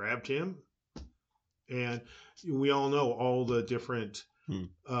came, grabbed him. And we all know all the different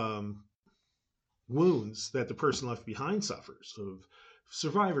wounds that the person left behind suffers, of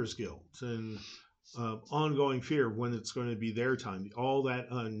survivor's guilt and ongoing fear of when it's going to be their time, all that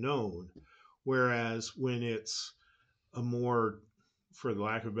unknown. Whereas when it's a more, for the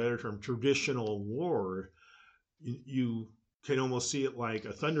lack of a better term, traditional war, you can almost see it like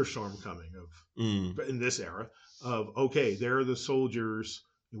a thunderstorm coming in this era of, okay, there are the soldiers,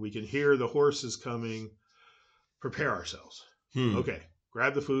 we can hear the horses coming, prepare ourselves. Okay,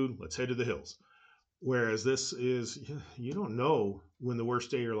 grab the food, let's head to the hills. Whereas this is, you don't know when the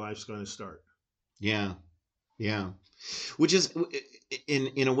worst day of your life's going to start. Yeah. Yeah. Which is,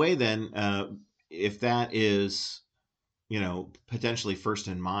 in a way then, if that is, potentially first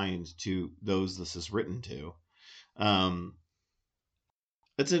in mind to those this is written to,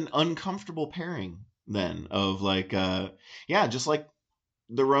 it's an uncomfortable pairing then of like, just like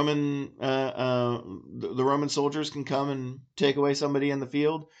the Roman soldiers can come and take away somebody in the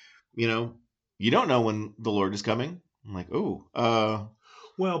field, you don't know when the Lord is coming. I'm like, well,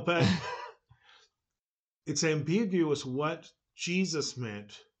 but it's ambiguous what Jesus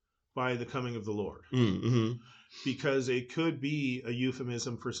meant by the coming of the Lord. Mm-hmm. Because it could be a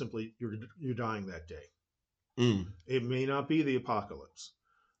euphemism for simply you're dying that day. It may not be the apocalypse,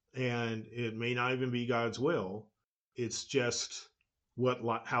 and it may not even be God's will. It's just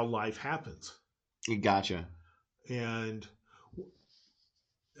how life happens. Gotcha. And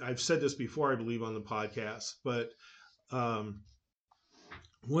I've said this before, I believe, on the podcast, but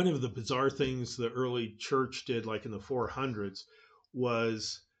one of the bizarre things the early church did, like in the 400s,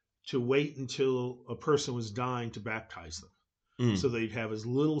 was to wait until a person was dying to baptize them. So they'd have as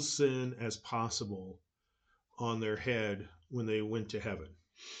little sin as possible on their head when they went to heaven.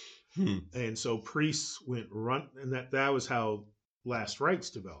 And so priests went and that was how last rites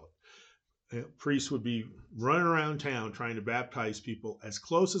developed. priests would be running around town trying to baptize people as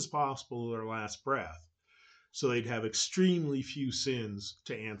close as possible to their last breath, so they'd have extremely few sins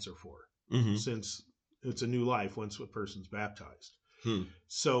to answer for, Mm-hmm. since it's a new life once a person's baptized. Hmm.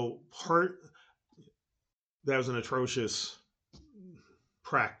 So that was an atrocious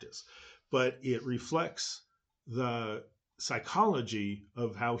practice, but it reflects the psychology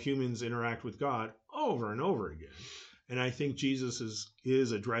of how humans interact with God over and over again. And I think Jesus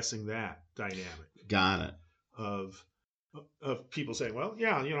is addressing that dynamic. Got it. Of people saying, well,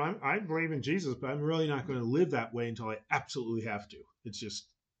 yeah, I believe in Jesus, but I'm really not going to live that way until I absolutely have to. It's just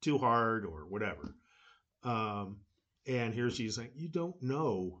too hard or whatever. And here's Jesus saying, you don't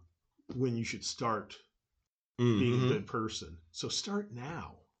know when you should start being a good person. So start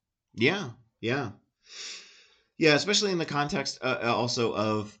now. Yeah. Yeah. Yeah. Especially in the context also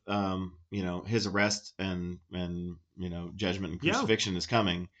of, his arrest and judgment and crucifixion is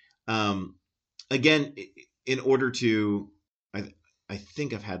coming. Again, in order to, I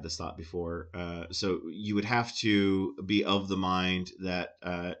think I've had this thought before. So you would have to be of the mind that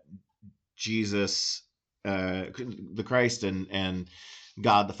Jesus, the Christ, and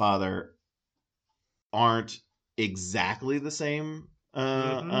God the Father aren't exactly the same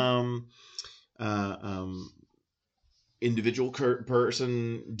individual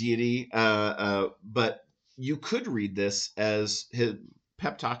person, deity, but you could read this as his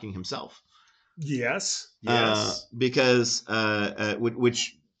pep talking himself. Yes. Because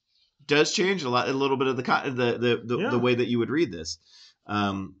which does change a little bit of the way that you would read this.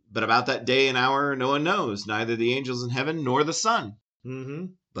 But about that day and hour, no one knows, neither the angels in heaven nor the Son,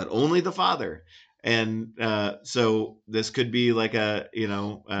 but only the Father. And so this could be like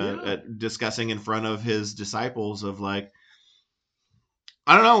discussing in front of his disciples of like,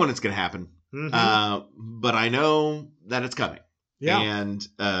 I don't know when it's going to happen, but I know that it's coming. Yeah. And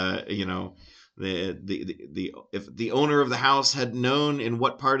if the owner of the house had known in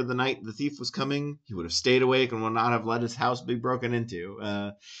what part of the night the thief was coming, he would have stayed awake and would not have let his house be broken into.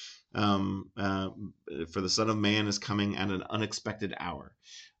 For the Son of Man is coming at an unexpected hour.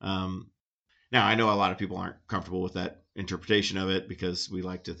 Now, I know a lot of people aren't comfortable with that interpretation of it because we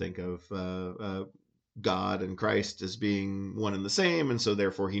like to think of God and Christ as being one and the same, and so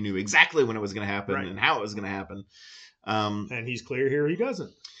therefore he knew exactly when it was going to happen and how it was going to happen. And he's clear here he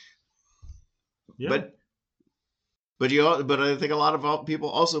doesn't. Yeah. But I think a lot of people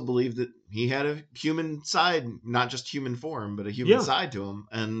also believe that he had a human side, not just human form, but a human side to him,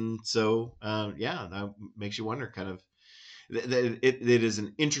 and so that makes you wonder kind of. It is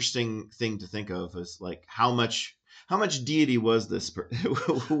an interesting thing to think of as like how much deity was this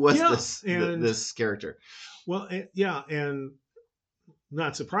this character. Well, and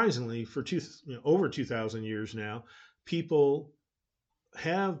not surprisingly, for over 2,000 years now, people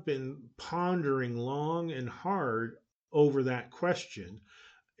have been pondering long and hard over that question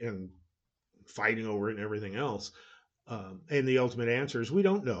and fighting over it and everything else. And the ultimate answer is we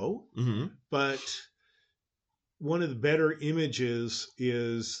don't know, but one of the better images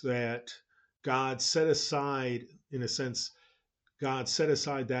is that God set aside, in a sense, God set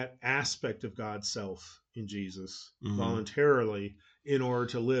aside that aspect of God's self in Jesus voluntarily in order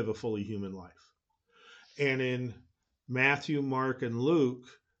to live a fully human life. And in Matthew, Mark, and Luke,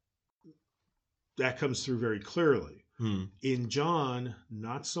 that comes through very clearly. In John,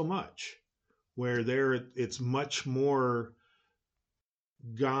 not so much, where it's much more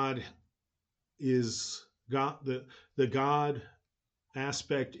God is God, the God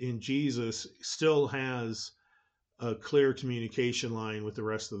aspect in Jesus still has a clear communication line with the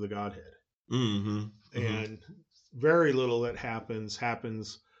rest of the Godhead. And very little that happens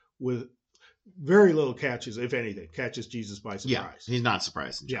with very little catches, if anything, catches Jesus by surprise. Yeah, he's not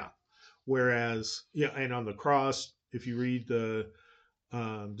surprised. Yeah. Whereas, and on the cross, if you read the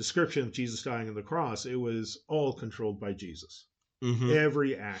description of Jesus dying on the cross, it was all controlled by Jesus.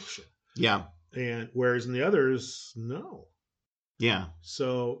 Every action. Yeah. And whereas in the others, no. Yeah.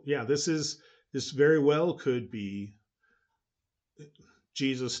 So this very well could be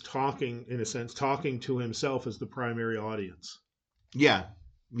Jesus talking, in a sense, talking to himself as the primary audience. Yeah.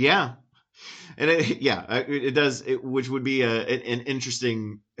 Yeah. And it does, which would be an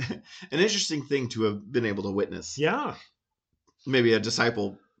interesting thing to have been able to witness. Yeah. Maybe a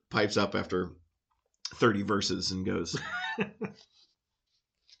disciple pipes up after 30 verses and goes,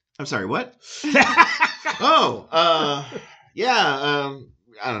 I'm sorry, what? I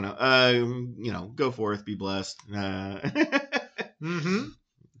don't know. Go forth, be blessed.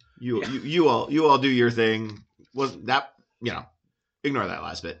 You all do your thing. Wasn't that, ignore that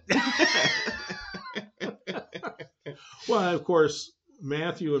last bit. Well, of course,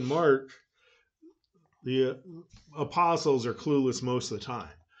 Matthew and Mark the apostles are clueless most of the time,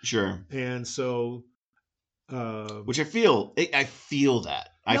 Sure. and so Which I feel that.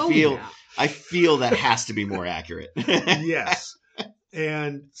 oh yeah, I feel that has to be more accurate. yes.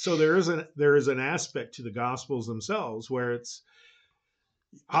 And so there is an aspect to the Gospels themselves where it's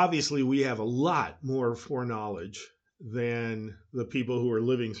obviously we have a lot more foreknowledge than the people who are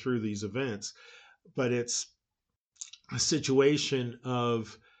living through these events, but it's a situation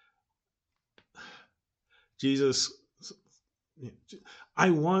of Jesus. I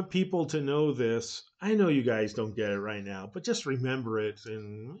want people to know this. I know you guys don't get it right now, but just remember it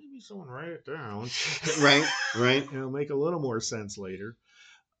and maybe someone write it down. Right. It'll make a little more sense later.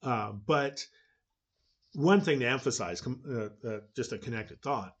 But one thing to emphasize, just a connected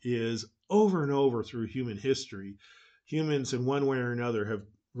thought, is over and over through human history, humans in one way or another have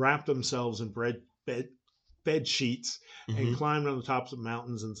wrapped themselves in bed sheets and Mm-hmm. climbed on the tops of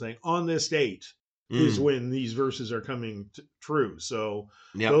mountains and saying, on this date is Mm. when these verses are coming true. So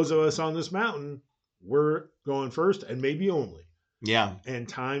Yep. those of us on this mountain, we're going first and maybe only. Yeah. And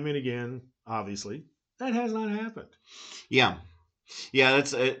time and again, obviously, that has not happened. Yeah. Yeah,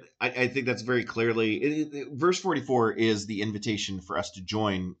 that's. I think that's very clearly. Verse 44 is the invitation for us to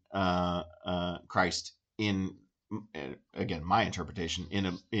join Christ in, again, my interpretation,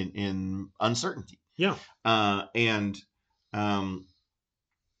 in uncertainty. Yeah. And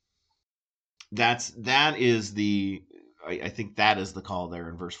that is the. I think that is the call there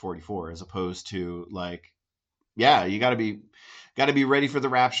in verse 44, as opposed to like, yeah, you got to be ready for the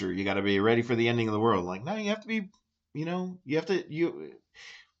rapture. You got to be ready for the ending of the world. Like, no, you have to be.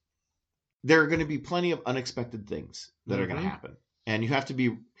 There are going to be plenty of unexpected things that are going to happen, and you have to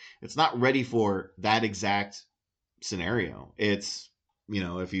be. It's not ready for that exact scenario. It's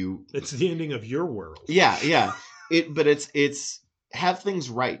if you. It's the ending of your world. Yeah. But it's have things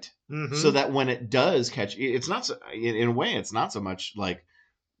right, Mm-hmm. so that when it does catch, it's not so. In a way, it's not so much like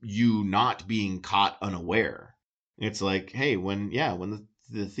you not being caught unaware. It's like, hey, when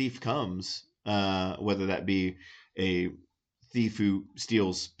the thief comes, whether that be a thief who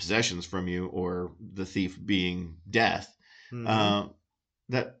steals possessions from you or the thief being death,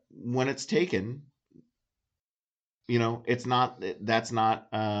 that when it's taken, it's not it's not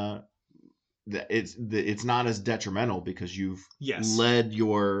as detrimental because you've led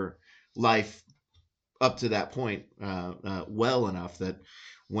your life up to that point well enough that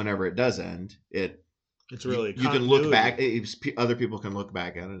whenever it does end, it's really you can look back. Other people can look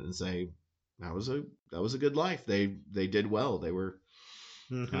back at it and say that was a good life. They did well. They were,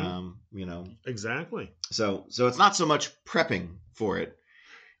 exactly. So it's not so much prepping for it.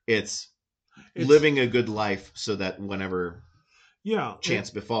 It's living a good life so that whenever chance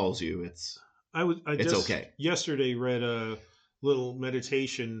befalls you, I just okay. Yesterday read a little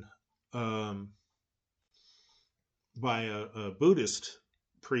meditation by a Buddhist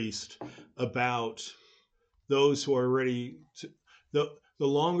priest about those who are ready to the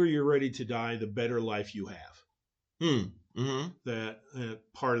longer you're ready to die, the better life you have. Mm-hmm. That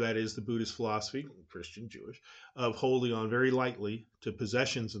part of that is the Buddhist philosophy, Christian, Jewish, of holding on very lightly to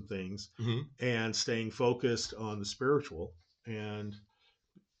possessions and things, and staying focused on the spiritual and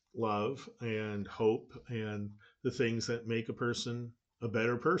love and hope and the things that make a person a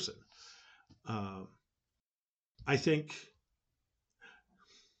better person. I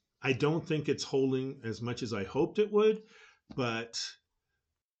don't think it's holding as much as I hoped it would, but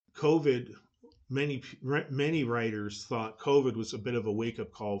COVID, many writers thought COVID was a bit of a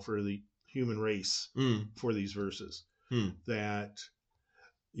wake-up call for the human race for these verses. That,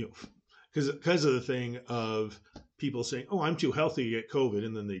 because of the thing of people saying, oh, I'm too healthy to get COVID,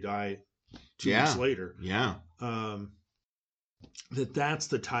 and then they die 2 weeks later. Yeah. That's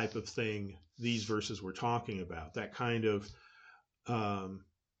the type of thing these verses were talking about, that kind of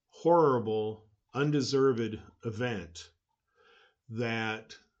horrible, undeserved event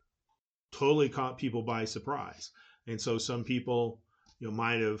that totally caught people by surprise. And so some people,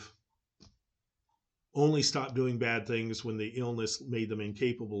 might have only stopped doing bad things when the illness made them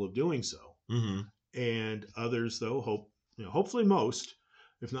incapable of doing so. Mm-hmm. And others, though, hopefully most,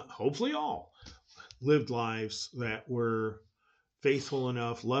 if not hopefully all, lived lives that were faithful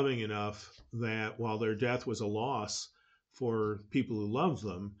enough, loving enough, that while their death was a loss for people who loved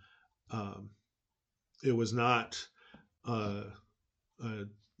them, it was not a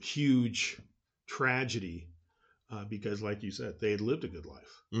huge tragedy because, like you said, they had lived a good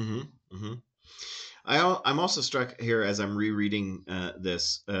life. Mm-hmm. Mm-hmm. I'm also struck here as I'm rereading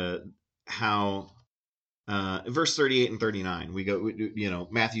this how verse 38 and 39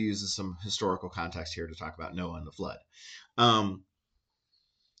 Matthew uses some historical context here to talk about Noah and the flood.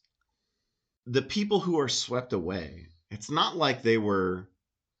 the people who are swept away, it's not like they were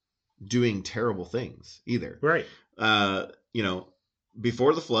doing terrible things either. Right. You know,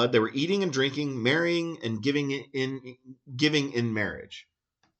 before the flood, they were eating and drinking, marrying and giving in marriage.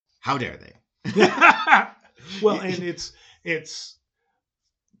 How dare they? Well, and it's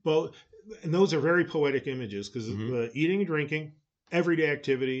both, and those are very poetic images because eating and drinking, everyday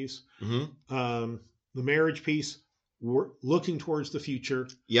activities, the marriage piece, looking towards the future.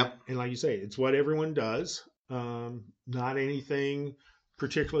 Yep. And like you say, it's what everyone does. Not anything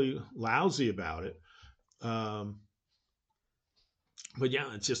particularly lousy about it. But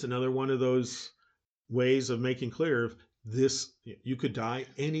yeah, it's just another one of those ways of making clear this, you could die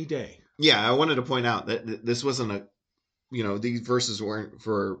any day. Yeah, I wanted to point out that this wasn't these verses weren't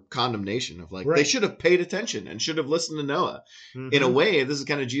for condemnation of like, Right. They should have paid attention and should have listened to Noah. Mm-hmm. In a way, this is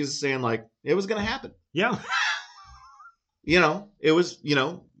kind of Jesus saying like, it was going to happen. Yeah. It was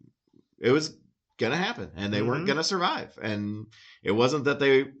going to happen and they weren't going to survive. And it wasn't that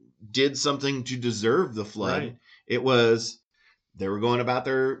they did something to deserve the flood. Right. It was, they were going about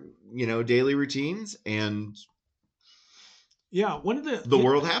their, daily routines and yeah, one of the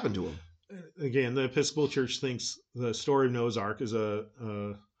world happened to them. Again, the Episcopal Church thinks the story of Noah's Ark is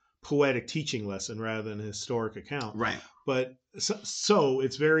a poetic teaching lesson rather than a historic account. Right. But so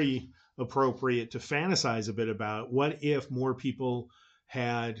it's very appropriate to fantasize a bit about what if more people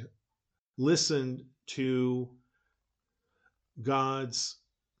had listened to God's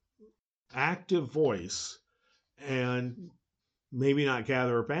active voice and maybe not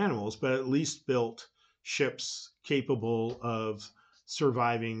gather up animals, but at least built ships capable of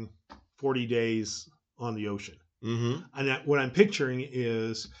surviving 40 days on the ocean. Mm-hmm. And what I'm picturing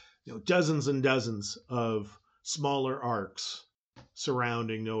is dozens and dozens of smaller arks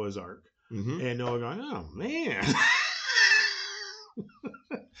surrounding Noah's Ark. Mm-hmm. And Noah going, oh, man.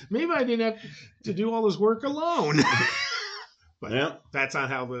 Maybe I didn't have to do all this work alone. But that's not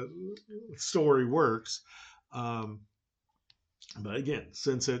how the story works. But again,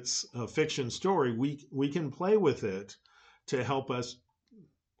 since it's a fiction story, we can play with it to help us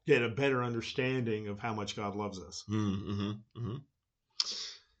get a better understanding of how much God loves us. Mm-hmm. Mm-hmm.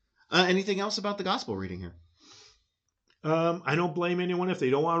 Anything else about the gospel reading here? I don't blame anyone if they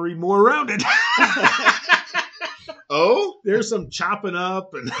don't want to read more around it. Oh? There's some chopping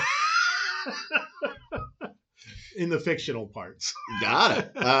up and in the fictional parts. Got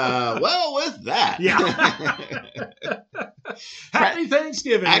it. Well, with that. Yeah. Happy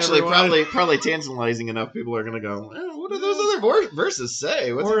Thanksgiving, actually, everyone. probably tantalizing enough people are going to go, what do those other verses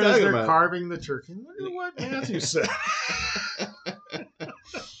say? What's or he as talking they're about? carving the turkey. Look at what Matthew said.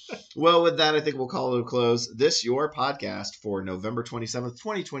 Well, with that, I think we'll call it a close. This your podcast for November 27th,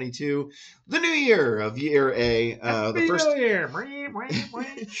 2022, the new year of year A, the first year.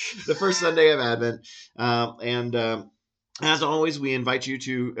 the first Sunday of Advent. And as always, we invite you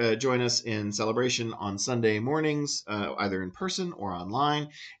to join us in celebration on Sunday mornings, either in person or online,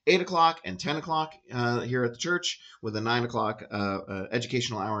 8 o'clock and 10 o'clock here at the church, with a 9 o'clock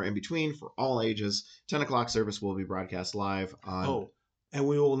educational hour in between for all ages. 10 o'clock service will be broadcast live on and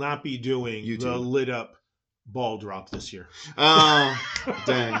we will not be doing YouTube. The lit up ball drop this year. Oh,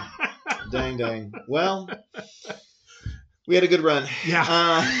 dang. Dang. Well, we had a good run.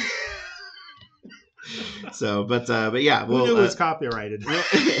 Yeah. But yeah, we knew it was copyrighted.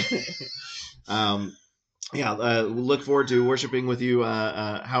 We'll look forward to worshiping with you,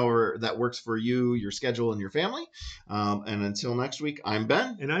 however that works for you, your schedule, and your family. And until next week, I'm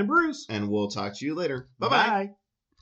Ben. And I'm Bruce. And we'll talk to you later. Bye-bye. Bye.